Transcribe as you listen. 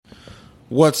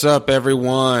What's up,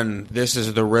 everyone? This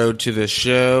is The Road to the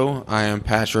Show. I am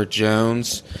Patrick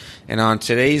Jones, and on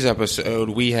today's episode,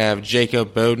 we have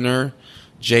Jacob Bodner.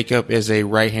 Jacob is a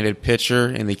right-handed pitcher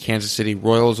in the Kansas City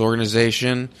Royals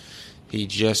organization. He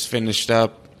just finished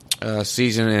up a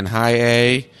season in High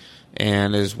A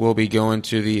and will be going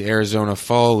to the Arizona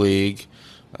Fall League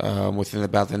within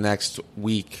about the next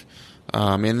week.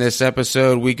 In this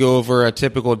episode, we go over a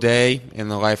typical day in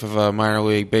the life of a minor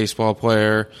league baseball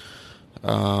player,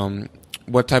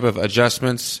 what type of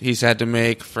adjustments he's had to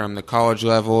make from the college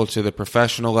level to the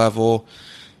professional level,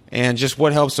 and just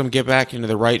what helps him get back into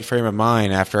the right frame of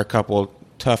mind after a couple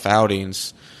tough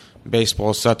outings. Baseball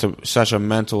is such a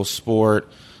mental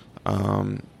sport.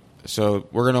 So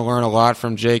we're going to learn a lot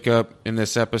from Jacob in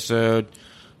this episode.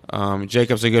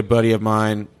 Jacob's a good buddy of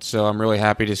mine, so I'm really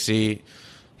happy to see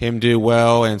him do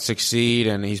well and succeed,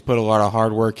 and he's put a lot of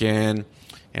hard work in.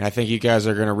 And I think you guys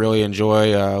are going to really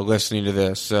enjoy listening to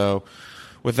this. So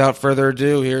without further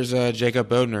ado, here's Jacob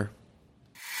Bodner.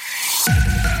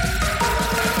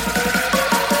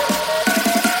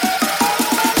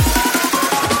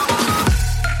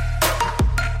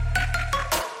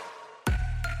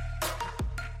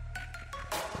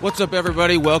 What's up,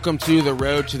 everybody? Welcome to The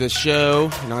Road to the Show.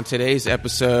 And on today's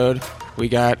episode, we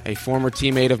got a former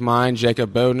teammate of mine,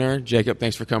 Jacob Bodner. Jacob,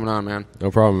 thanks for coming on, man.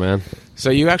 No problem, man. So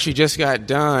you actually just got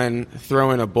done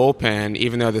throwing a bullpen,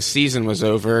 even though the season was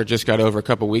over. It just got over a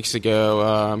couple weeks ago.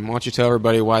 Why don't you tell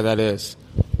everybody why that is?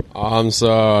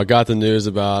 So I got the news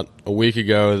about a week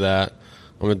ago that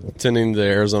I'm attending the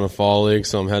Arizona Fall League,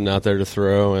 so I'm heading out there to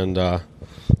throw, and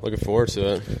looking forward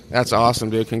to it. That's awesome,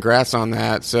 dude. Congrats on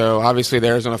that. So obviously the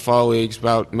Arizona Fall League's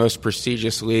about the most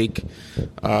prestigious league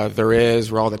there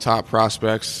is, where all the top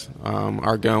prospects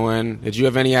are going. Did you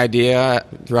have any idea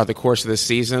throughout the course of the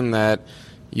season that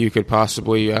you could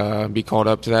possibly be called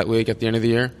up to that league at the end of the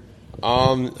year?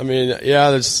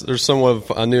 There's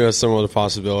somewhat. I knew it was somewhat a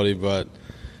possibility, but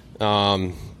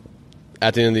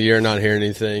at the end of the year, not hearing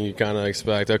anything, you kind of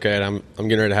expect, okay, I'm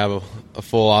getting ready to have a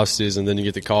full off season. Then you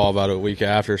get the call about a week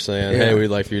after saying, hey, we'd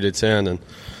like for you to attend, and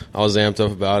I was amped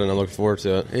up about it, and I'm looking forward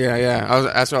to it. Yeah.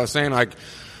 That's what I was saying. Like,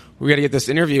 we got to get this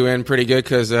interview in pretty good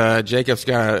because Jacob's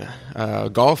got a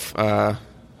golf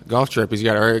trip. He's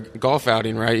got a golf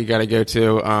outing, right? You got to go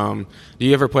to. Do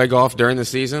you ever play golf during the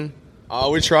season?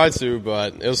 We tried to,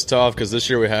 but it was tough because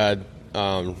this year we had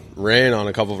rain on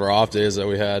a couple of our off days that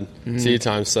we had tee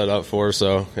time set up for,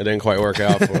 so it didn't quite work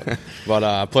out. But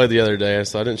I played the other day,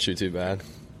 so I didn't shoot too bad.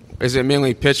 Is it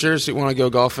mainly pitchers who want to go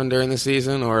golfing during the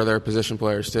season, or are there position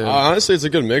players too? Honestly, it's a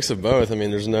good mix of both. I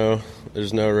mean, there's no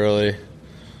really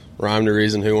rhyme to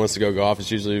reason who wants to go golf.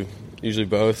 It's usually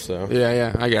both. So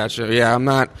yeah, I gotcha. Yeah, I'm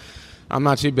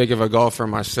not too big of a golfer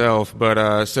myself,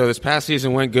 but so this past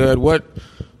season went good.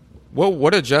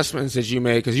 What adjustments did you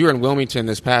make? Because you were in Wilmington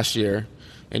this past year,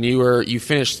 and you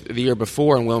finished the year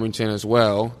before in Wilmington as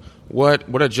well.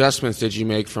 What adjustments did you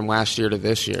make from last year to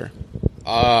this year?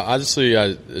 I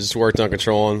just worked on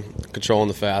controlling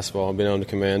the fastball, being able to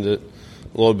command it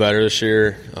a little better this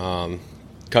year.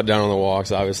 Cut down on the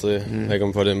walks, obviously, make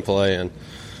them put it in play, and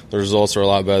the results are a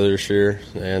lot better this year.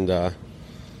 And I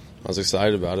was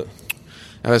excited about it.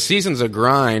 Now, the season's a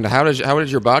grind. How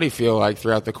did your body feel like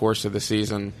throughout the course of the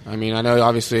season? I mean, I know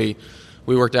obviously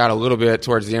we worked out a little bit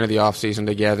towards the end of the off season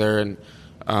together, and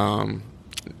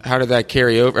how did that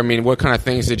carry over? I mean, what kind of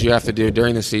things did you have to do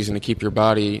during the season to keep your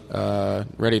body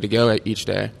ready to go each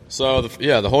day? So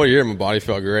the whole year my body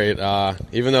felt great.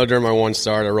 Even though during my one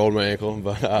start I rolled my ankle,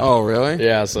 but oh really?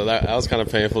 Yeah, so that was kind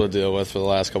of painful to deal with for the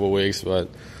last couple of weeks, but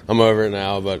I'm over it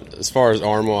now. But as far as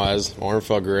arm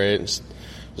felt great.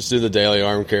 Just do the daily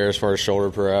arm care as far as shoulder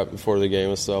prep before the game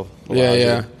and stuff.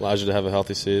 Allows you to have a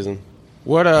healthy season.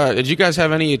 What did you guys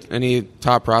have any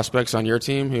top prospects on your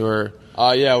team who are?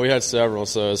 Yeah, we had several,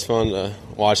 so it was fun to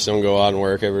watch them go out and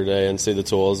work every day and see the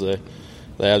tools they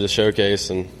had to showcase,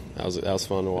 and that was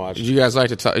fun to watch. Did you guys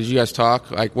Did you guys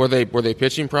talk? Like, were they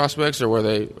pitching prospects or were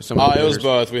they some? It was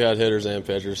both. We had hitters and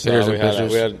pitchers. So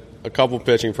we had a couple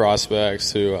pitching prospects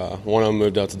who one of them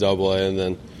moved up to Double-A, and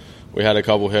then we had a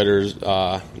couple hitters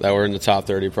that were in the top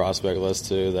 30 prospect list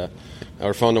too that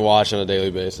were fun to watch on a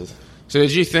daily basis. So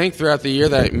did you think throughout the year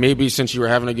that maybe since you were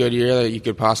having a good year that you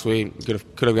could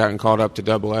have gotten called up to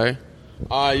Double-A?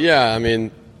 Yeah, I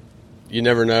mean, you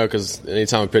never know because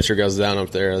anytime a pitcher goes down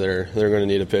up there, they're going to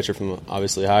need a pitcher from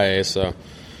obviously High A. So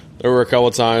there were a couple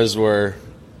of times where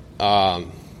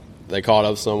they called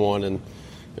up someone, and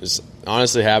it just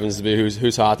honestly happens to be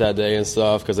who's hot that day and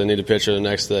stuff because they need a pitcher the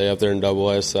next day up there in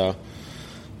Double-A. So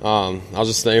I was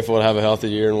just thankful to have a healthy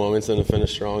year in Wilmington and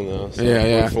finish strong, though. So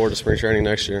yeah. Looking forward to spring training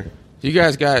next year. You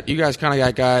guys kind of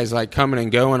got guys like coming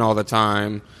and going all the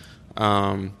time.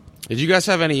 Did you guys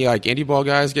have any like indie ball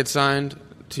guys get signed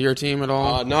to your team at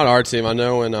all? Not our team. I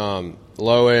know in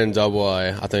low A and double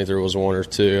A, I think there was one or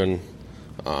two,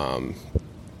 and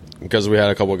because we had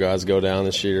a couple guys go down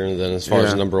this year, and then as far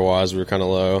as number wise, we were kind of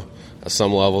low at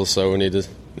some levels, so we needed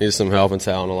some help and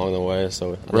talent along the way.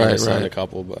 So I think I signed a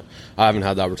couple, but I haven't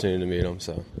had the opportunity to meet them.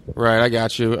 So I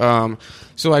got you.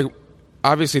 So like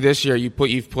obviously this year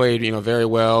you've played very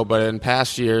well, but in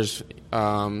past years,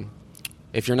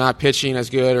 if you're not pitching as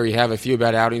good or you have a few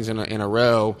bad outings in a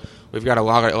row, we've got a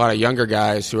lot of younger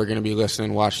guys who are going to be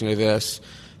listening, watching to this.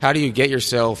 How do you get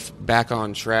yourself back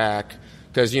on track?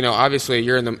 Because obviously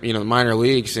you're in the minor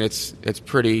leagues, and it's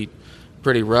pretty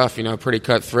rough, pretty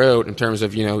cutthroat in terms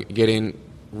of getting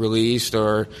released,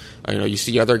 or you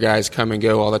see other guys come and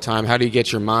go all the time. How do you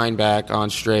get your mind back on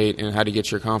straight, and how do you get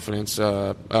your confidence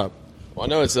up? Well, I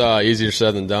know it's easier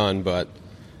said than done, but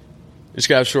you just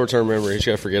got to have short-term memory. You just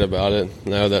got to forget about it.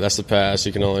 Know that that's the past.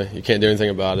 You can't do anything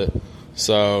about it.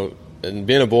 So, and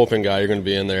being a bullpen guy, you're going to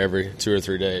be in there every 2 or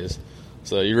 3 days.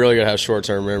 So you really got to have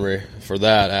short-term memory for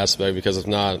that aspect, because if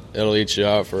not, it'll eat you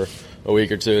up for a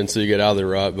week or two until you get out of the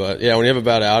rut. But yeah, when you have a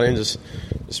bad outing, just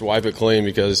wipe it clean,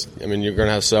 because you're going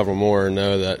to have several more, and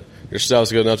know that your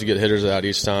stuff's good enough to get hitters out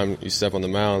each time you step on the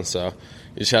mound. So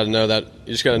you just got to know that.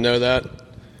 You just got to know that,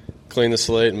 clean the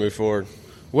slate, and move forward.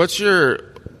 What's your?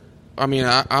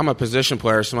 I'm a position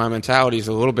player, so my mentality is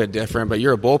a little bit different. But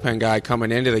you're a bullpen guy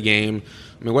coming into the game.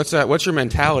 What's your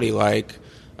mentality like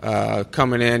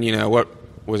coming in? What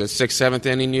was it, 6th, 7th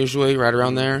inning usually, right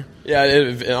around there? Yeah,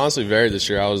 it honestly varied this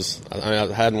year. I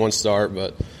had one start,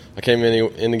 but I came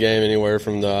in the game anywhere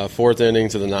from the 4th inning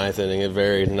to the 9th inning. It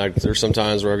varied, and there's some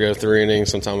times where I go 3 innings,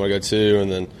 sometimes I go 2,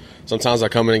 and then sometimes I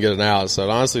come in and get an out. So it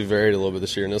honestly varied a little bit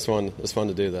this year, and it's fun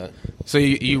to do that. So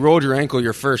you rolled your ankle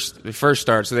your first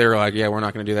start, so they were like, yeah, we're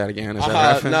not going to do that again. Is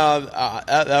that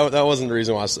no, that wasn't the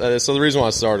reason why. So the reason why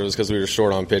I started was because we were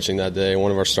short on pitching that day.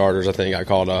 One of our starters, I think, got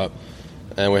called up,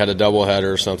 and we had a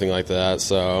doubleheader or something like that.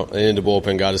 So I needed a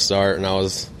bullpen guy to start, and I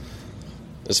was,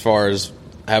 as far as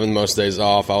having most days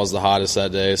off, I was the hottest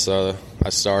that day. So I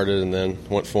started and then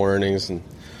went 4 innings, and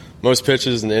most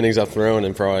pitches and innings I've thrown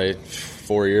in probably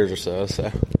 4 years or so.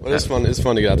 But it's fun. It's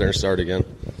fun to get out there and start again.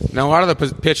 Now, a lot of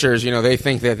the pitchers, they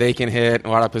think that they can hit. A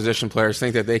lot of position players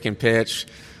think that they can pitch.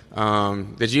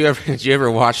 Did you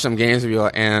ever watch some games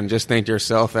and just think to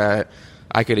yourself that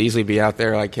I could easily be out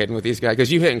there like hitting with these guys?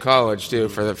 Because you hit in college too.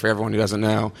 For everyone who doesn't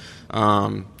know,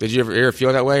 did you ever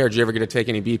feel that way, or did you ever get to take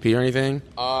any BP or anything?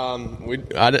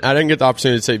 I didn't get the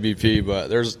opportunity to take BP,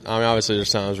 but obviously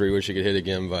there's times where you wish you could hit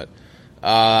again. But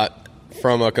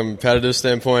from a competitive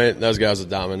standpoint, those guys would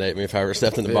dominate me if I ever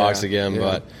stepped in the box again. Yeah.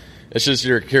 But it's just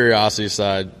your curiosity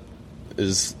side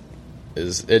is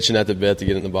itching at the bit to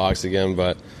get in the box again.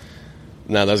 But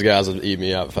no, those guys would eat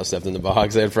me up if I stepped in the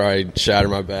box. They'd probably shatter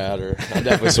my bat, or I'd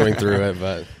definitely swing through it.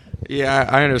 But yeah,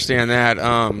 I understand that.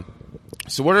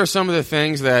 So what are some of the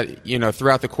things that,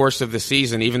 throughout the course of the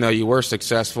season, even though you were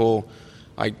successful,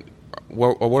 like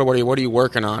what are you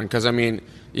working on? Because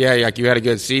like you had a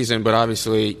good season, but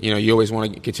obviously, you always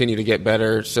want to continue to get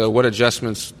better. So what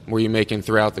adjustments were you making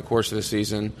throughout the course of the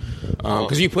season?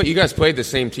 Because you guys played the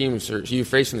same teams, or you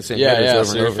facing the same hitters over and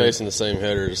over. Yeah, you're facing the same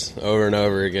hitters over and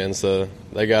over again. So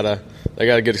they got a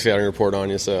good scouting report on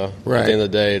you. So at the end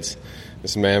of the day,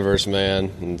 it's man versus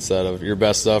man instead of your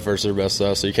best stuff versus their best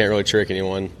stuff. So you can't really trick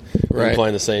anyone. You're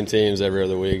playing the same teams every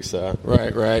other week. So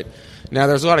right. Now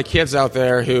there's a lot of kids out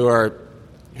there who are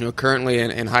currently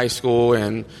in high school,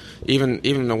 and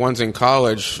even the ones in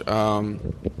college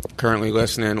currently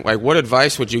listening. Like, what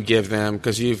advice would you give them?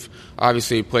 Because you've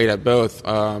obviously played at both,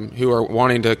 who are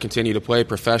wanting to continue to play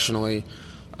professionally.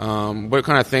 What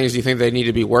kind of things do you think they need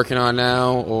to be working on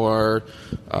now, or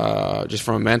just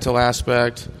from a mental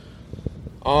aspect?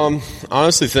 I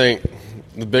honestly think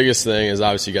the biggest thing is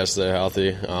obviously you got to stay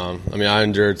healthy. I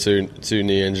endured two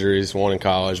knee injuries, one in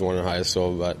college, one in high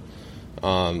school, but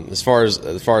as far as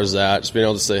that, just being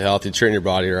able to stay healthy, treating your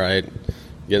body right,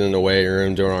 getting in the weight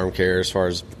room, doing arm care as far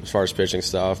as pitching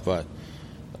stuff. But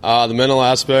the mental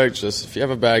aspect, just if you have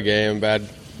a bad game, bad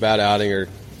outing, or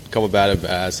a couple bad at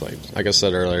bats, like I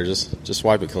said earlier, just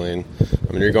wipe it clean.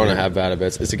 You're going to have bad at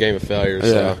bats. It's a game of failure.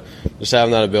 So just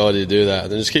having that ability to do that,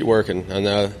 then just keep working. I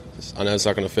know it's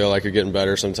not going to feel like you're getting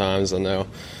better sometimes. I know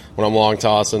when I'm long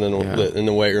tossing and in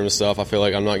the weight room and stuff, I feel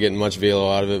like I'm not getting much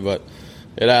velo out of it, but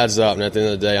it adds up, and at the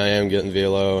end of the day, I am getting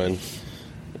velo and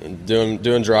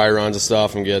doing dry runs and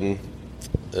stuff. I'm getting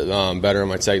better in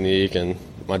my technique and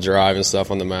my drive and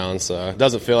stuff on the mound. So it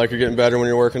doesn't feel like you're getting better when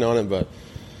you're working on it, but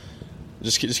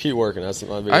just keep working. That's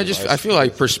my big advice. I feel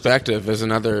like perspective is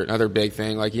another big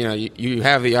thing. Like, you know, you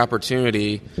have the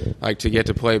opportunity like to get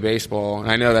to play baseball.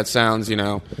 And I know that sounds, you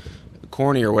know,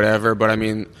 corny or whatever, but I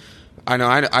mean, I know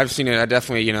I've seen it. I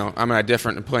definitely, you know, I'm at a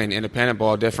different playing independent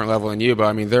ball, different level than you, but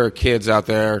I mean, there are kids out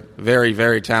there very,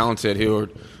 very talented who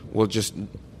will just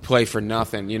play for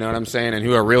nothing. You know what I'm saying? And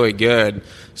who are really good.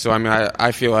 So I mean,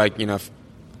 I feel like, you know,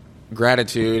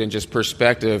 gratitude and just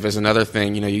perspective is another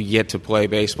thing. You know, you get to play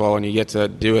baseball and you get to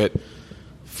do it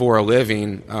for a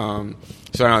living.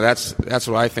 So I know that's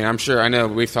what I think. I'm sure I know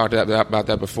we've talked about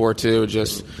that before too.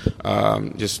 Just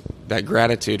that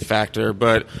gratitude factor.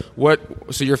 But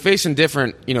so you're facing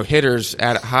different, you know, hitters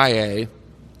at high A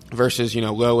versus, you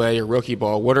know, low A or rookie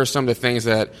ball. What are some of the things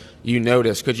that you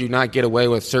notice? Could you not get away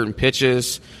with certain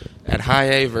pitches at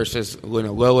high A versus, you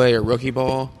know, low A or rookie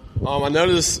ball? I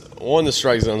noticed, the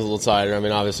strike zone's a little tighter. I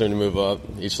mean, obviously when you move up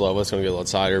each level, it's going to get a little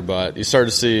tighter, but you start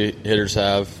to see hitters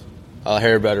have a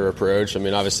hair better approach. I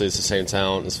mean, obviously it's the same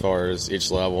talent as far as each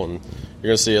level, and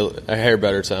you're going to see a hair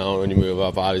better talent when you move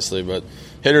up, obviously, but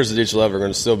hitters at each level are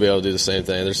going to still be able to do the same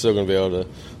thing. They're still going to be able to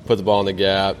put the ball in the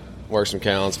gap, work some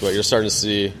counts, but you're starting to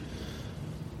see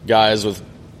guys with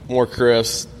more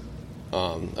crisp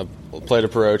plate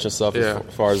approach and stuff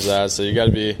as far as that, so you got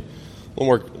to be a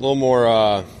little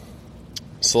more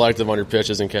selective on your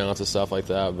pitches and counts and stuff like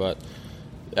that. But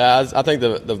yeah, I think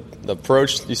the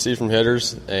approach you see from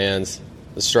hitters and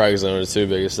the strike zone are the two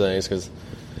biggest things, because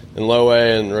in low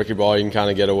A and rookie ball you can kind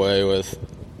of get away with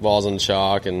balls on the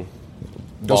chalk and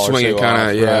ball swinging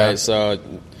kind of, right? So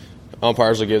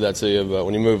umpires will give that to you, but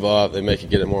when you move up, they make you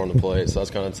get it more on the plate. So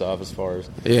that's kind of tough as far as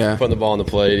putting the ball on the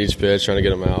plate each pitch, trying to get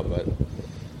them out. But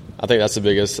I think that's the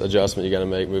biggest adjustment you got to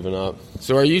make moving up.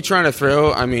 So are you trying to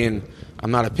throw? I mean, I'm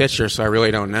not a pitcher, so I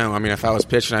really don't know. I mean, if I was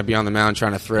pitching, I'd be on the mound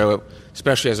trying to throw it,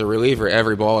 especially as a reliever,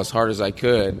 every ball as hard as I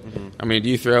could. Mm-hmm. I mean, do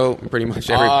you throw pretty much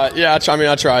every? Yeah, I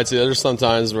try to. There's some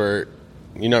times where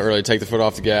you don't really take the foot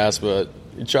off the gas, but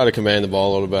you try to command the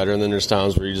ball a little better. And then there's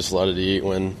times where you just let it eat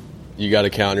when you got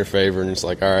to count in your favor, and it's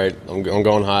like, all right, I'm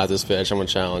going high at this pitch. I'm going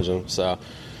to challenge him. So,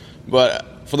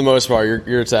 but for the most part,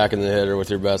 you're attacking the hitter with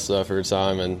your best stuff every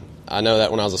time. And I know that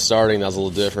when I was starting, that was a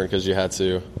little different because you had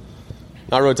to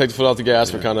not really take the foot off the gas,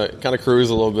 but kind of cruise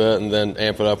a little bit and then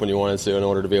amp it up when you wanted to in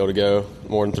order to be able to go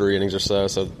more than 3 innings or so.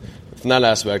 So from that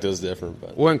aspect, it was different.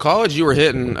 But. Well, in college, you were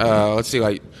hitting, let's see,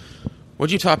 like, what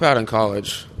did you top out in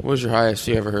college? What was your highest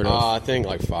you ever heard of? I think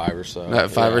like 5 or so.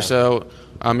 Five or so?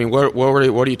 I mean, what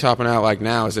are you topping out like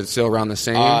now? Is it still around the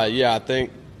same? Yeah, I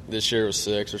think this year was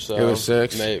 6 or so. It was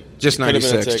 6? Maybe. Just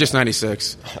 96. Just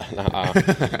 96.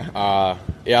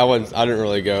 Yeah, I didn't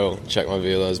really go check my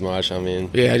velos much. I mean,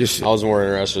 I was more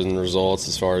interested in the results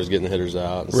as far as getting the hitters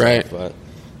out and right. stuff.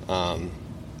 But,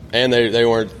 and they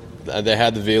weren't – they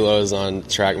had the velos on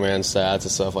TrackMan stats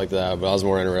and stuff like that, but I was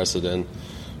more interested in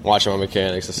watching my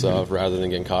mechanics and stuff rather than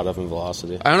getting caught up in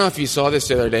velocity. I don't know if you saw this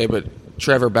the other day, but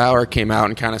Trevor Bauer came out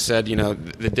and kind of said, you know,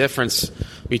 the difference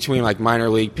between like minor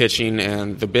league pitching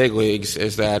and the big leagues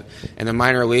is that in the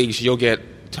minor leagues you'll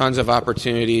get tons of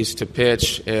opportunities to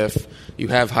pitch if you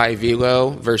have high velo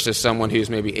versus someone who's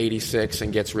maybe 86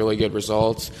 and gets really good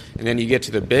results. And then you get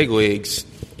to the big leagues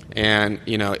and,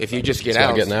 you know, if you just get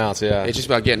outs. Getting outs, yeah. It's just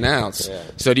about getting outs. Yeah.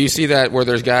 So do you see that where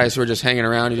there's guys who are just hanging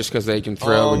around just because they can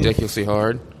throw ridiculously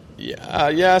hard? Yeah,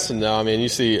 yes and no. I mean, you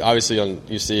see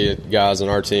guys on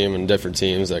our team and different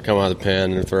teams that come out of the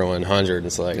pen and throw in 100.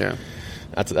 It's like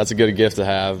that's a good gift to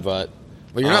have, but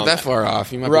well, you're not that far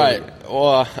off. You might right.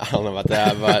 Well, I don't know about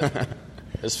that, but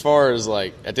as far as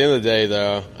like at the end of the day,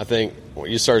 though, I think when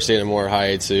you start seeing it more high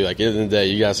A too. Like at the end of the day,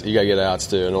 you got to get outs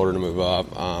too in order to move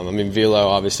up. I mean, velo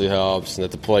obviously helps, and at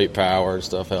the plate power and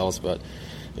stuff helps, but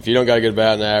if you don't got a good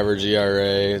batting average,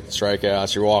 ERA,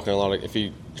 strikeouts, you're walking a lot of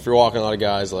if you're walking a lot of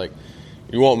guys, like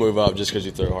you won't move up just because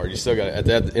you throw hard. You still got at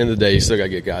the end of the day, you still got to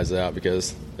get guys out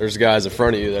because there's guys in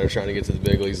front of you that are trying to get to the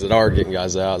big leagues that are getting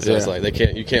guys out. So it's like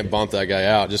you can't bump that guy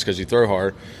out just because you throw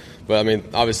hard. But I mean,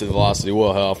 obviously the velocity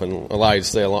will help and allow you to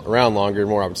stay around longer,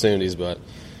 more opportunities. But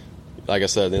like I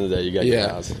said, at the end of the day, you got to get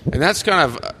guys. And that's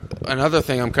kind of another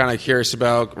thing I'm kind of curious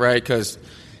about, right? Because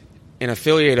in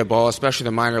affiliated ball, especially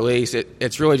the minor leagues,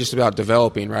 it's really just about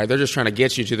developing, right? They're just trying to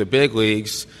get you to the big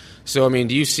leagues. So, I mean,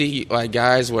 do you see like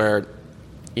guys where,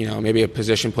 you know, maybe a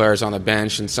position player is on the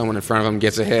bench and someone in front of him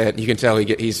gets a hit? You can tell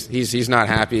he's not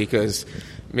happy because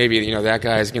maybe, you know, that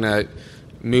guy is going to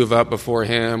move up before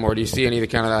him. Or do you see any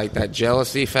kind of like that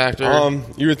jealousy factor?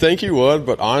 You would think you would,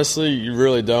 but honestly, you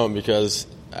really don't because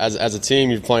as a team,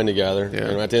 you're playing together. Yeah.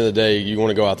 And at the end of the day, you want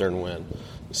to go out there and win.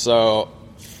 So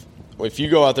if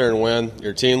you go out there and win,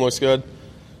 your team looks good,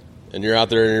 and you're out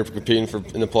there and you're competing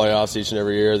in the playoffs each and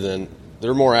every year, then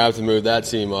they're more apt to move that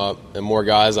team up and more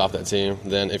guys off that team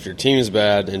than if your team's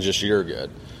bad and just you're good.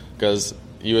 Because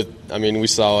we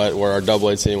saw it where our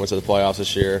AA team went to the playoffs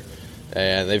this year,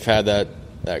 and they've had that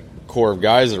core of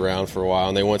guys around for a while,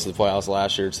 and they went to the playoffs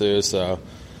last year too. So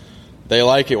they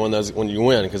like it when you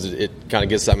win because it kind of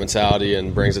gets that mentality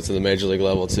and brings it to the major league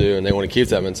level too, and they want to keep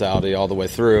that mentality all the way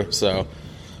through. So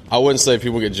I wouldn't say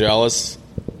people get jealous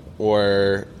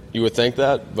or you would think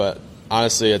that, but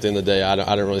honestly, at the end of the day, I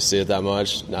don't really see it that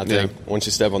much. I think once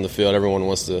you step on the field, everyone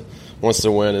wants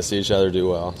to win and see each other do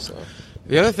well. So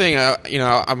the other thing,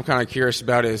 I'm kind of curious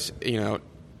about is,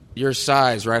 your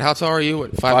size, right? How tall are you?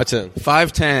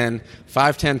 5'10".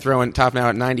 5'10", throwing top now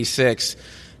at 96.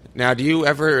 Now, do you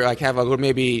ever have a little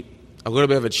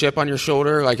bit of a chip on your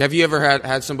shoulder? Like, have you ever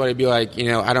had somebody be like,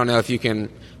 I don't know if you can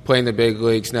play in the big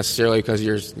leagues necessarily because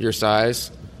of your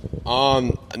size?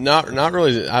 Not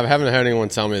really. I haven't had anyone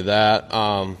tell me that.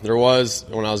 There was,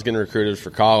 when I was getting recruited for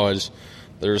college,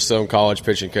 there was some college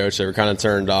pitching coach that were kind of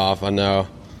turned off. I know,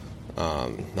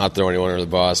 not throwing anyone under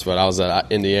the bus, but I was at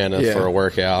Indiana for a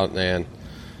workout, and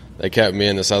they kept me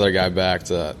and this other guy back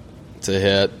to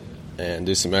hit and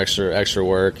do some extra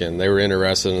work, and they were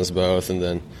interested in us both. And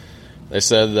then they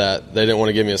said that they didn't want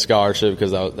to give me a scholarship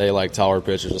because they like taller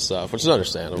pitchers and stuff, which is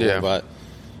understandable. Yeah. But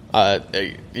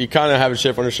you kind of have a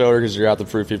chip on your shoulder because you're out to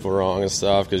prove people wrong and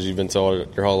stuff because you've been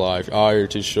told your whole life, you're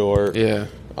too short. Yeah.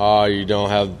 You don't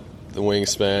have the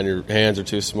wingspan. Your hands are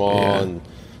too small and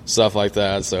stuff like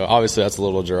that. So obviously that's a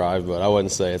little drive, but I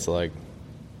wouldn't say it's like.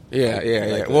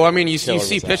 Yeah. Well, I mean, you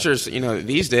see pitchers,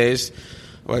 these days.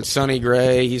 Sonny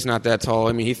Gray, he's not that tall.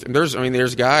 I mean,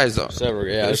 there's guys.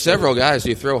 There's several guys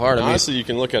who throw hard. Honestly, you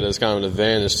can look at it as kind of an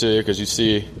advantage too, because you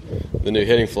see the new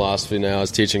hitting philosophy now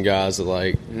is teaching guys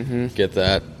to get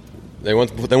that. They want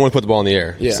to put the ball in the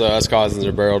air. Yeah. So that's causing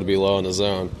their barrel to be low in the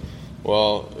zone.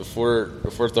 Well, if we're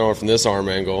throwing from this arm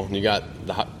angle, and you got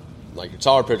your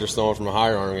taller pitchers throwing from a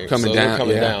higher arm angle, they're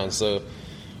coming down. So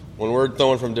when we're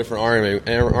throwing from a different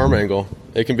arm angle,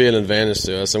 it can be an advantage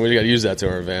to us, and we got to use that to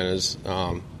our advantage.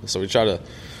 So we try to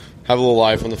have a little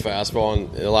life on the fastball,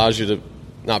 and it allows you to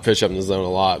not pitch up in the zone a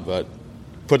lot, but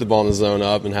put the ball in the zone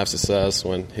up and have success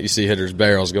when you see hitters'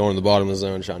 barrels going to the bottom of the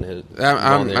zone trying to hit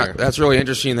it. That's really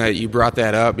interesting that you brought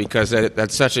that up because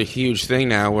that's such a huge thing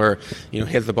now where,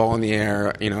 hit the ball in the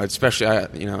air, especially,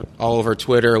 all over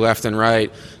Twitter, left and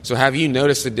right. So have you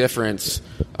noticed the difference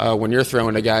when you're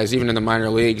throwing to guys, even in the minor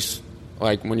leagues,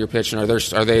 like when you're pitching? Are there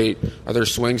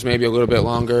swings maybe a little bit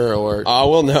longer? Or I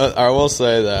will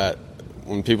say that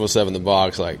when people step in the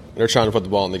box, they're trying to put the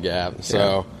ball in the gap.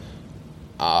 So,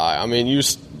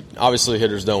 obviously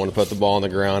hitters don't want to put the ball on the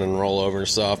ground and roll over and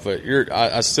stuff, but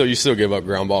you still give up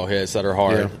ground ball hits that are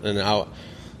hard. Yeah. And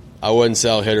I wouldn't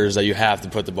tell hitters that you have to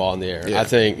put the ball in the air. Yeah. I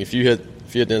think if you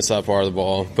hit the inside part of the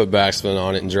ball, put backspin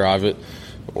on it and drive it,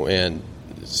 and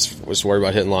just worry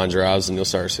about hitting line drives, and you'll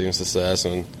start seeing success.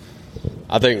 And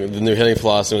I think the new hitting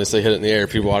philosophy, when they say hit it in the air,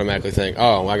 people automatically think,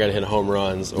 I got to hit home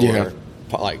runs or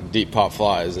deep pop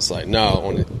flies. It's like,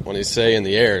 no, when they say in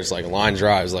the air, it's like a line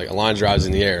drives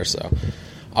in the air. So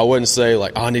I wouldn't say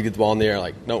I need to get the ball in the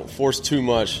air. Don't force too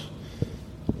much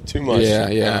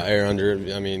air under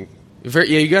it. I mean,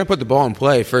 you got to put the ball in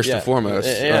play first and foremost.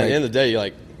 And at the end of the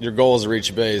day, your goal is to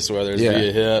reach base, whether it's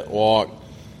via hit, walk,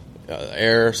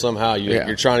 air. Somehow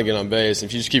you're trying to get on base.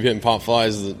 If you just keep hitting pop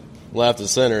flies left and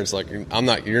center, it's like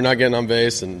you're not getting on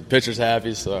base, and pitcher's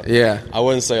happy. So I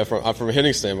wouldn't say from a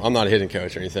hitting standpoint, I'm not a hitting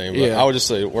coach or anything, but I would just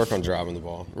say work on driving the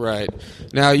ball. Right.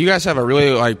 Now you guys have a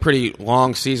really pretty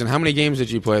long season. How many games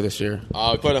did you play this year?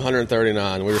 We played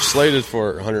 139. We were slated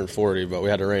for 140, but we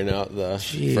had to rain out the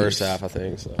first half, I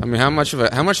think. So. I mean, how much of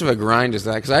a grind is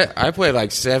that? Because I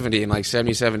played 70 in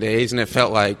 77 days, and it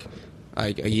felt like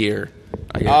a year.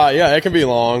 It can be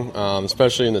long,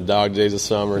 especially in the dog days of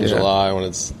summer in July when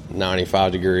it's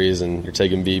 95 degrees and you're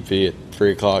taking BP at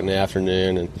 3 o'clock in the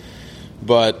afternoon.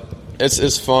 But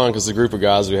it's fun because the group of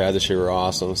guys we had this year were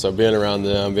awesome. So being around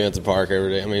them, being at the park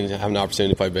every day, having an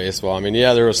opportunity to play baseball.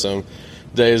 There was some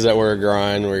days that were a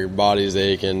grind where your body's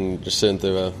aching, just sitting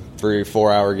through a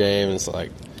 3-4 hour game. And it's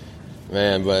like,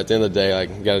 man, but at the end of the day,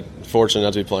 got fortunate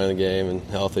enough to be playing the game and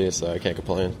healthy, so I can't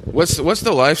complain. What's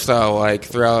the lifestyle like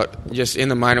throughout, just in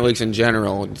the minor leagues in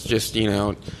general? It's just,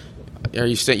 are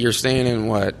you're staying in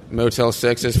Motel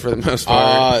 6s for the most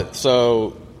part?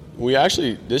 So we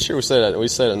actually this year we stayed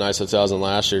at nice hotels, and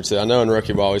last year too. I know in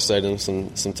rookie ball we stayed in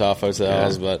some tough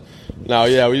hotels, but no,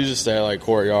 we usually stay at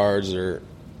Courtyards or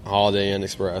Holiday Inn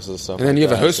Expresses, stuff. And then you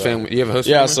have a host family. You have a host.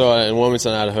 Yeah, family? So in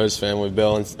Wilmington I had a host family,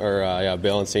 Bill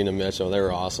and Tina Mitchell. They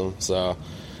were awesome. So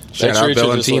Shout out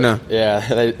Valentina.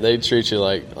 They treat you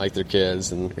like their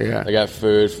kids, and yeah. They got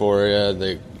food for you.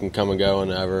 They can come and go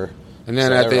whenever. And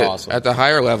then at the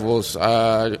higher levels,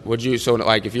 would you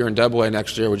like if you're in AA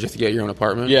next year, would you have to get your own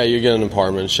apartment? Yeah, you get an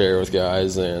apartment share with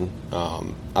guys, and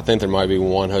I think there might be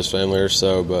one host family or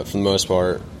so, but for the most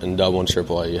part, in AA and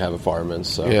AAA, you have apartments.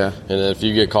 So yeah. And if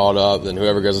you get called up, then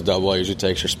whoever goes to AA usually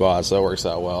takes your spot. So that works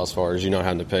out well as far as you not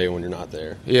having to pay when you're not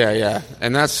there. Yeah,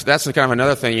 and that's kind of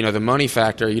another thing. The money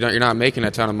factor. You're not making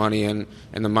a ton of money in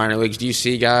the minor leagues. Do you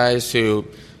see guys who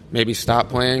maybe stop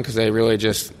playing because they really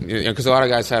just because a lot of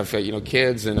guys have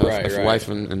kids and a wife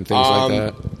and things like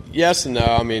that? Yes and no.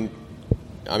 I mean,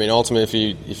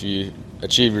 ultimately, if you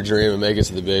achieve your dream and make it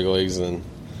to the big leagues, then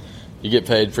you get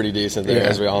paid pretty decent there,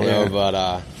 as we all know.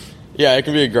 But it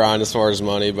can be a grind as far as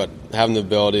money. But having the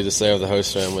ability to stay with the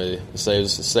host family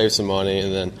saves some money,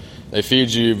 and then they feed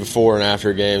you before and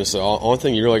after games. So the only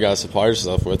thing you really got to supply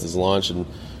yourself with is lunch and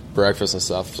breakfast and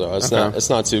stuff. So it's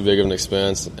not too big of an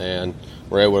expense, and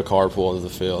we're able to carpool to the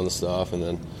field and stuff. And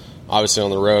then obviously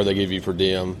on the road they give you per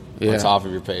diem on top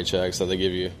of your paycheck, so they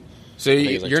give you. So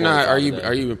you're not? Are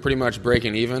you pretty much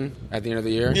breaking even at the end of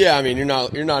the year? Yeah, I mean you're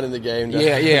not in the game to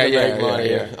make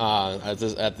money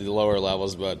at the lower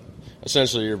levels, but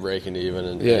essentially you're breaking even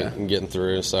and getting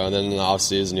through. So and then in the off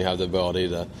season you have the ability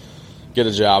to get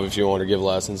a job if you want to give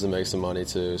lessons and make some money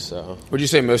too. So would you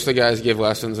say most of the guys give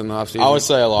lessons in the off season? I would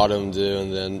say a lot of them do,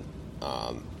 and then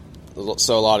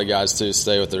so a lot of guys too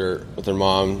stay with their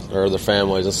mom or their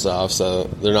families and stuff. So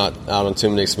they're not out on too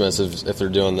many expenses if they're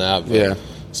doing that. But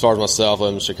as far as myself,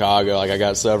 living in Chicago, I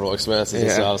got several expenses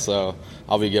and stuff, so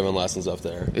I'll be giving lessons up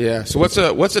there. Yeah. So what's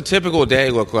a typical day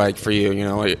look like for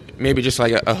you? Maybe just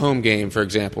like a home game, for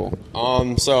example.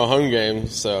 So a home game.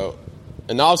 So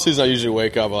in the off season, I usually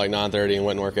wake up at like 9:30 and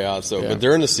went and work out. So, but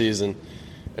during the season,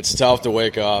 it's tough to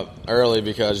wake up early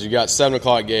because you got 7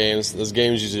 o'clock games. Those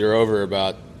games usually are over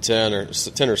about 10 or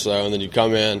so, and then you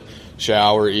come in,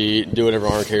 shower, eat, do whatever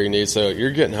arm care you need. So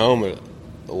you're getting home at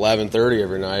 11:30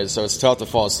 every night. So it's tough to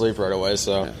fall asleep right away.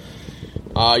 So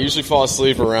I usually fall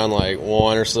asleep around like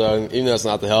 1 or so, even though it's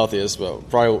not the healthiest, but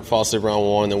probably fall asleep around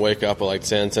 1, then wake up at like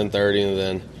 10:30, and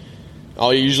then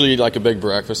I'll usually eat like a big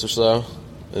breakfast or so,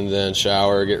 and then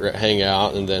shower, hang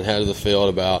out, and then head to the field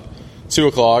about 2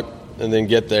 o'clock, and then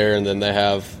get there, and then they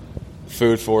have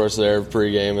food for us there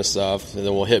pregame and stuff, and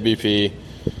then we'll hit BP.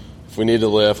 If we need to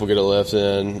lift, we'll get a lift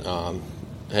in,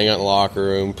 hang out in the locker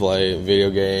room, play video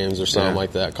games or something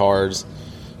like that, cards,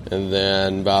 and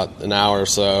then about an hour or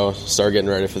so, start getting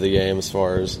ready for the game as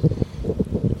far as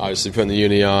obviously putting the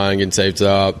uni on, getting taped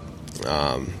up,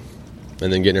 and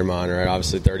then getting your mind right,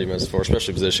 obviously 30 minutes before,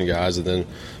 especially position guys, and then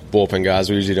bullpen guys,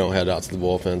 we usually don't head out to the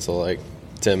bullpen until like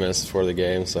 10 minutes before the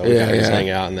game, so we kind of just hang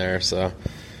out in there. So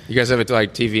you guys have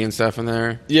like TV and stuff in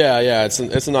there? Yeah, it's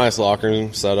a nice locker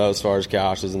room setup as far as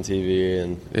couches and TV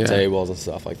and tables and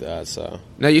stuff like that. So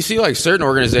now you see like certain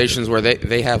organizations where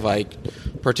they have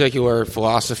like particular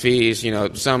philosophies.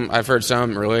 I've heard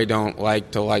some really don't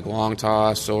like to like long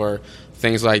toss or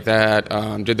things like that.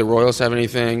 Did the Royals have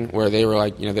anything where they were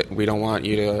like, that we don't want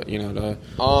you to, to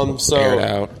air it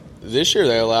out? This year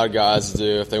they allowed guys to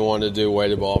do, if they wanted to do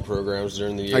weighted ball programs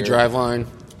during the year. Like drive line?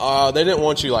 They didn't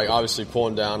want you, like, obviously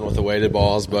pulling down with the weighted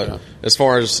balls, but as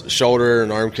far as shoulder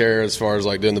and arm care, as far as,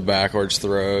 like, doing the backwards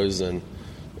throws and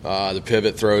the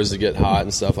pivot throws to get hot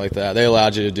and stuff like that, they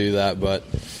allowed you to do that. But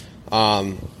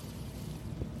I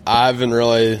haven't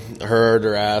really heard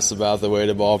or asked about the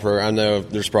weighted ball program. I know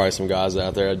there's probably some guys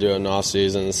out there that do it in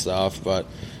off-season and stuff,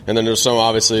 and then there's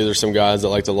some guys that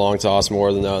like to long toss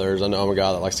more than others. I know I'm a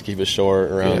guy that likes to keep it short,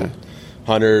 around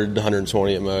 100,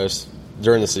 120 at most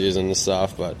during the season and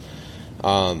stuff, but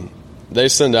they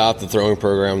send out the throwing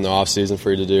program in the off season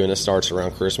for you to do, and it starts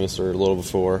around Christmas or a little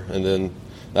before, and then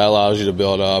that allows you to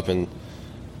build up. And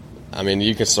I mean,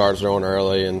 you can start throwing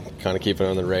early and kind of keep it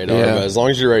on the radar, but as long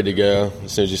as you're ready to go,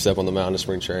 as soon as you step on the mound in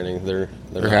spring training, they're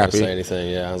not going to say anything.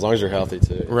 Yeah, as long as you're healthy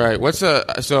too. Right.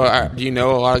 Do you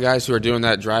know a lot of guys who are doing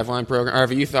that drive line program, or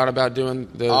have you thought about doing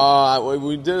the?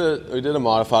 We did a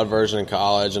modified version in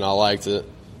college, and I liked it.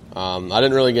 I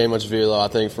didn't really gain much velo. I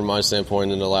think from my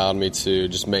standpoint, it allowed me to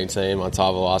just maintain my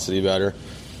top velocity better.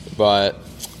 But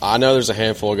I know there's a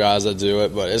handful of guys that do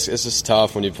it, but it's just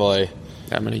tough when you play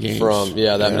that many games.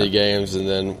 Many games, and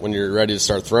then when you're ready to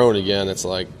start throwing again, it's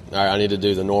like, all right, I need to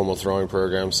do the normal throwing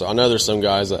program. So I know there's some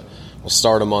guys that will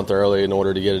start a month early in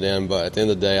order to get it in, but at the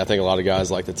end of the day, I think a lot of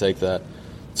guys like to take that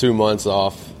 2 months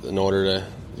off in order to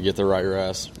get the right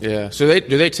rest. Yeah. So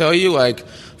do they tell you, like,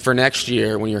 for next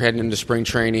year when you're heading into spring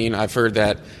training? I've heard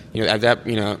that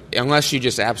unless you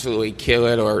just absolutely kill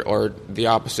it or the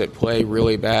opposite, play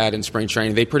really bad in spring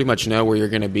training, they pretty much know where you're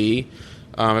going to be.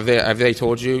 Have they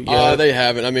told you? Yeah. They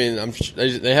haven't. I mean,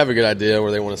 they have a good idea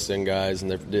where they want to send guys, and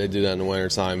they do that in the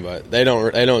wintertime, but they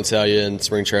don't tell you in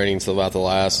spring training until about the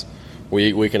last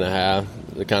week and a half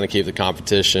to kind of keep the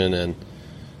competition. And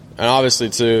obviously,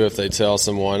 too, if they tell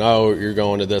someone, oh, you're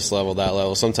going to this level, that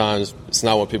level, sometimes it's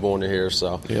not what people want to hear.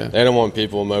 So they don't want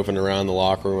people moping around the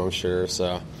locker room, I'm sure.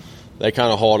 So they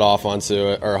kind of hold off on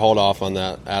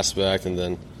that aspect, and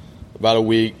then about a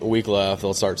week left,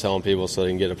 they'll start telling people so they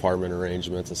can get apartment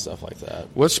arrangements and stuff like that.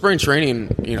 What's spring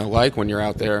training, like when you're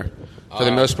out there? For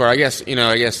the most part, I guess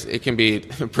it can be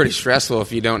pretty stressful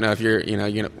if you don't know if you're,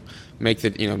 make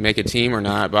a team or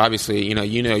not. But obviously,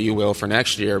 you will for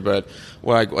next year. But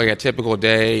like a typical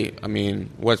day, I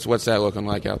mean, what's that looking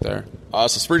like out there? So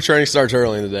spring training starts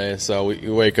early in the day. So we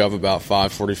wake up about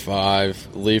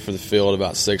 5:45, leave for the field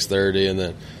about 6:30, and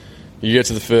then you get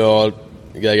to the field.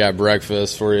 You got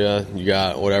breakfast for you. You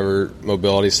got whatever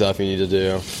mobility stuff you need to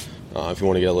do if you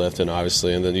want to get lifting,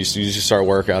 obviously. And then you usually start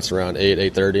workouts around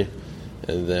 8:30.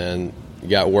 And then you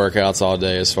got workouts all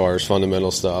day as far as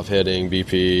fundamental stuff, hitting,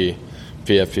 BP,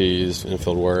 PFPs,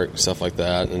 infield work, stuff like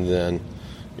that. And then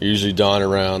you're usually done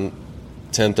around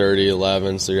 10:30,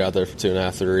 11, so you're out there for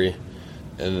 2.5, 3.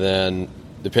 And then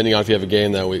depending on if you have a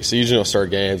game that week, so you usually don't start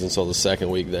games until the second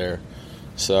week there.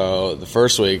 So the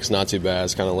first week's not too bad.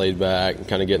 It's kind of laid back and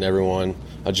kind of getting everyone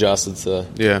adjusted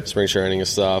to spring training and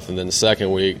stuff. And then the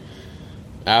second week,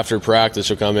 after practice,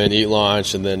 you'll come in, eat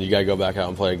lunch, and then you got to go back out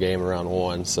and play a game around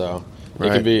 1. So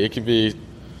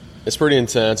it's pretty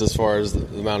intense as far as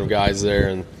the amount of guys there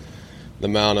and the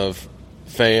amount of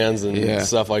fans and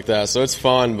stuff like that. So it's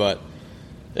fun, but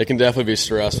it can definitely be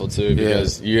stressful too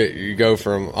because you go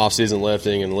from off-season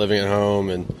lifting and living at home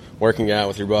and working out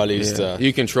with your buddies to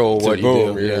you control what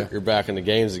boom, you do. You're back in the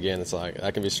games again. It's like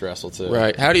that can be stressful too.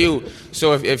 Right. How do you?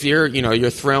 So if you're you're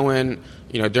throwing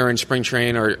during spring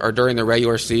training or during the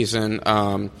regular season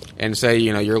and say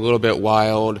you're a little bit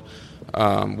wild,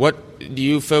 what do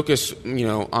you focus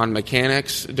on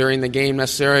mechanics during the game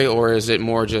necessarily, or is it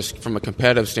more just from a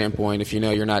competitive standpoint if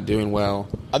you're not doing well?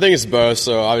 I think it's both.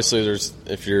 So obviously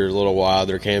if you're a little wild,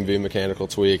 there can be a mechanical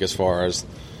tweak as far as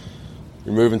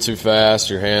you're moving too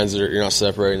fast, your hands you're not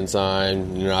separating in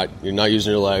time, you're not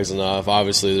using your legs enough.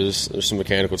 Obviously there's some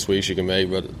mechanical tweaks you can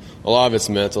make, but a lot of it's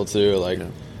mental too. Like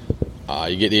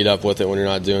you get eat up with it when you're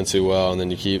not doing too well, and then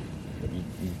you keep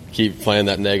playing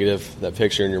that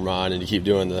picture in your mind, and you keep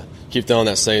throwing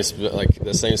that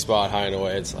same spot high and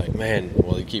away. It's like, man,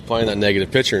 well, you keep playing that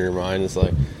negative picture in your mind. It's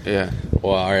like,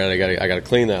 well, all right, I got to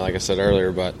clean that, like I said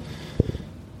earlier. But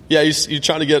yeah, you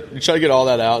try to get all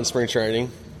that out in spring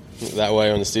training. That way,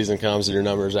 when the season comes and your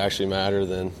numbers actually matter,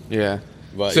 then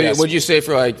But so, would you say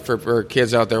for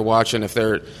kids out there watching, if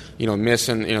they're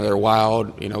missing, they're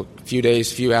wild,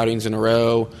 few outings in a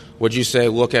row, would you say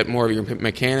look at more of your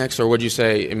mechanics, or would you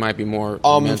say it might be more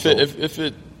mental? If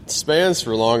it spans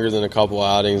for longer than a couple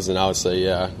outings, then I would say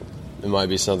it might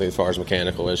be something as far as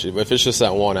mechanical issue. But if it's just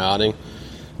that one outing,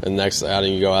 and the next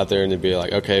outing you go out there and it'd be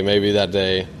like, okay, maybe that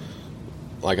day,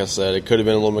 like I said, it could have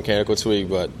been a little mechanical tweak,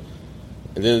 but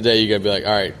at the end of the day, you got to be like,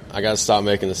 all right, I got to stop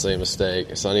making the same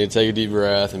mistake. So I need to take a deep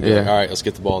breath and be like, all right, let's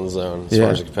get the ball in the zone as far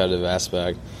as the competitive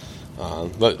aspect.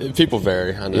 But people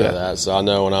vary. I know that. So I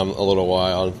know when I'm a little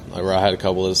wild, like where I had a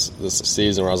couple this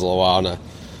season where I was a little wild, and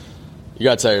you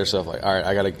got to tell yourself, like, all right,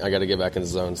 I got to get back in the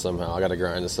zone somehow. I got to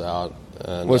grind this out.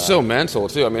 And, it's so mental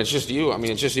too. I mean, it's just you.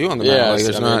 It's just you on the mound.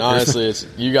 Like, honestly, it's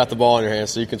you got the ball in your hands,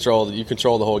 so you control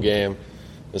the whole game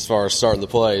as far as starting the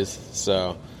plays.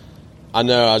 So I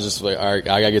know I was just like, all right,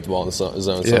 I got to get the ball in the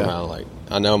zone somehow. Like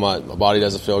I know my body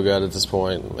doesn't feel good at this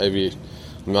point. Maybe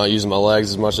I'm not using my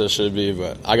legs as much as I should be,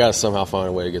 but I got to somehow find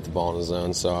a way to get the ball in the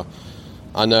zone. So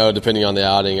I know depending on the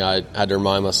outing, I had to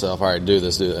remind myself, all right, do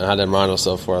this. And I had to remind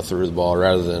myself before I threw the ball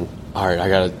rather than, all right, I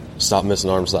got to stop missing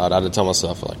arm slide. I had to tell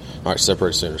myself, like, all right,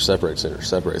 separate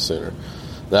sooner.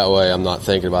 That way I'm not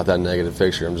thinking about that negative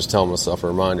picture. I'm just telling myself a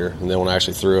reminder. And then when I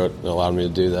actually threw it allowed me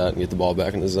to do that and get the ball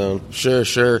back in the zone.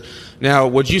 Sure. Now,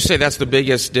 would you say that's the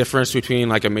biggest difference between,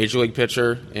 like, a major league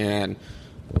pitcher and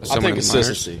someone I think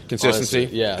consistency. Consistency?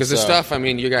 Honestly, yeah. Because the stuff, I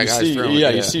mean, you got guys throwing.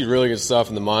 You see really good stuff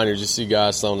in the minors. You see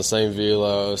guys throwing the same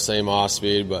velo, same off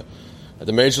speed. But at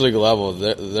the major league level,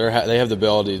 they have the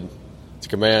ability to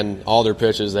command all their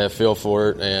pitches. They have feel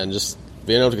for it, and just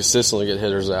being able to consistently get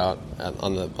hitters out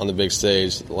on the big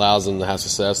stage allows them to have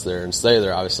success there and stay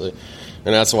there, obviously.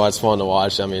 And that's why it's fun to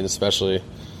watch. I mean, especially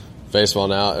baseball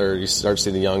now, or you start to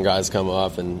see the young guys come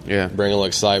up and bring a little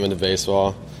excitement to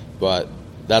baseball. But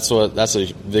that's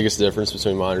the biggest difference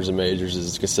between minors and majors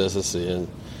is consistency and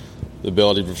the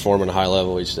ability to perform at a high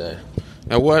level each day.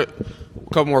 Now, a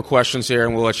couple more questions here,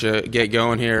 and we'll let you get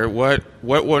going here. What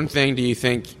one thing do you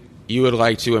think you would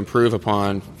like to improve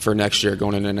upon for next year,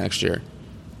 going into next year?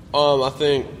 I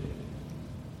think.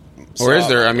 Or is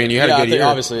there? I mean, you had a good year.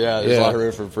 Obviously, there's a lot of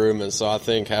room for improvement. So I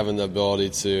think having the ability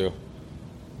to,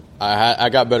 I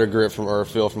got better grip or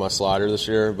feel for my slider this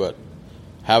year, but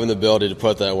having the ability to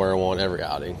put that where I want every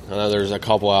outing. I know there's a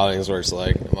couple outings where it's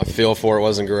like my feel for it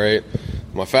wasn't great.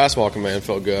 My fastball command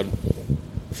felt good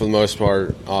for the most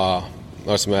part,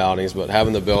 most of my outings, but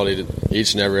having the ability to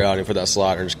each and every outing put that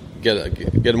slider and just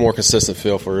get a more consistent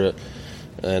feel for it,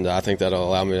 and I think that'll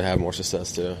allow me to have more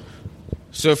success too.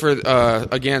 So for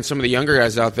again, some of the younger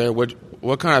guys out there,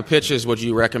 what kind of pitches would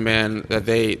you recommend that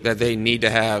they need to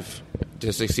have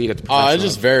to succeed at the professional level? It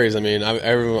just varies. I mean,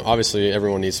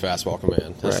 everyone needs fastball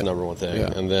command. That's the number one thing.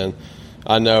 Yeah. And then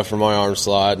I know for my arm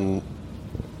slot and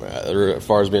as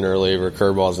far as being a reliever,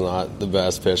 curveball is not the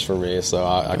best pitch for me. So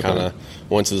I kind of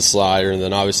went to the slider, and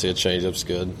then obviously a changeup's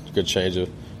good. Good change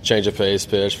of pace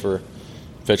pitch for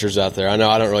pitchers out there. I know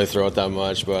I don't really throw it that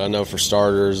much, but I know for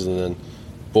starters and then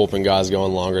bullpen guys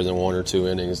going longer than 1 or 2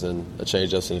 innings, then a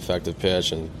changeup's an effective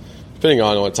pitch. And depending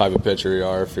on what type of pitcher you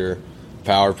are, if you're a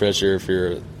power pitcher, if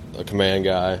you're a command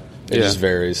guy, it just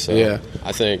varies. So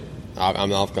I think I'm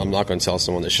not going to tell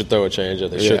someone they should throw a changeup,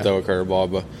 they should throw a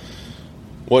curveball, but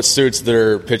what suits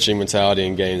their pitching mentality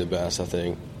and game the best, I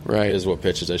think, is what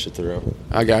pitches they should throw.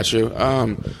 I got you.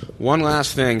 One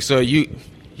last thing. So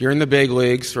you're in the big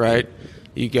leagues, right?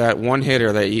 You got one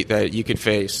hitter that you could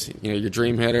face. You know, your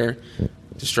dream hitter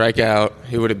to strike out.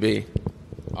 Who would it be?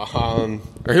 Or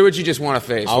who would you just want to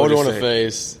face? I would want to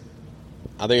face.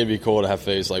 I think it'd be cool to have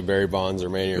faced like Barry Bonds or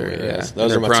Manny Ramirez.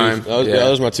 Those are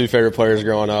my two favorite players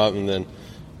growing up, and then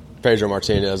Pedro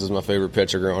Martinez was my favorite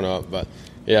pitcher growing up. But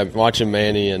yeah, watching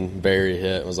Manny and Barry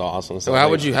hit was awesome. So how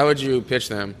would you pitch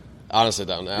them? Honestly,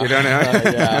 don't know. You don't know?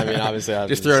 I mean, obviously, I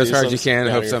just throw it as hard as you can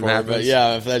and hope something happens. But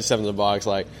yeah, if they just have in the box,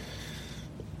 like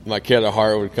my kid at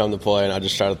heart would come to play, and I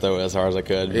just try to throw it as hard as I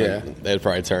could. But they'd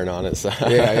probably turn on it. So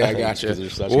I got you.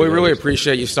 Well, we really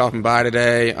appreciate you stopping by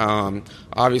today.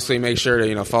 Obviously, make sure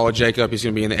to follow Jacob. He's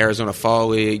going to be in the Arizona Fall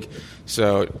League.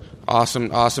 So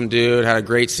awesome dude. Had a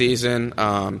great season.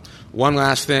 One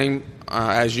last thing.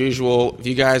 As usual, if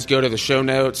you guys go to the show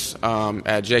notes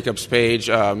at Jacob's page,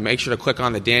 make sure to click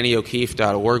on the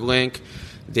DannyO'Keefe.org link.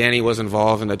 Danny was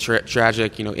involved in a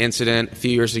tragic incident a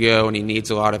few years ago, and he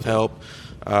needs a lot of help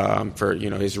for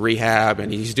his rehab,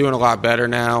 and he's doing a lot better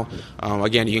now.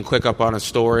 Again, you can click up on his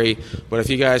story, but if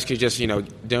you guys could just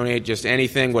donate, just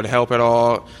anything would help at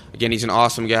all. Again, he's an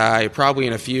awesome guy. Probably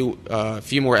in a few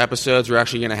more episodes, we're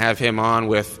actually going to have him on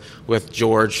with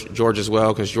George as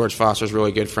well, because George Foster's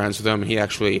really good friends with him, and he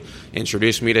actually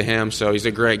introduced me to him, so he's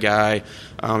a great guy.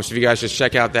 So if you guys just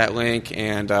check out that link,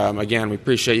 and again, we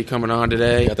appreciate you coming on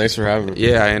today. Yeah, thanks for having me.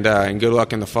 Yeah, and good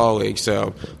luck in the Fall League.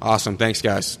 So awesome. Thanks,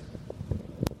 guys.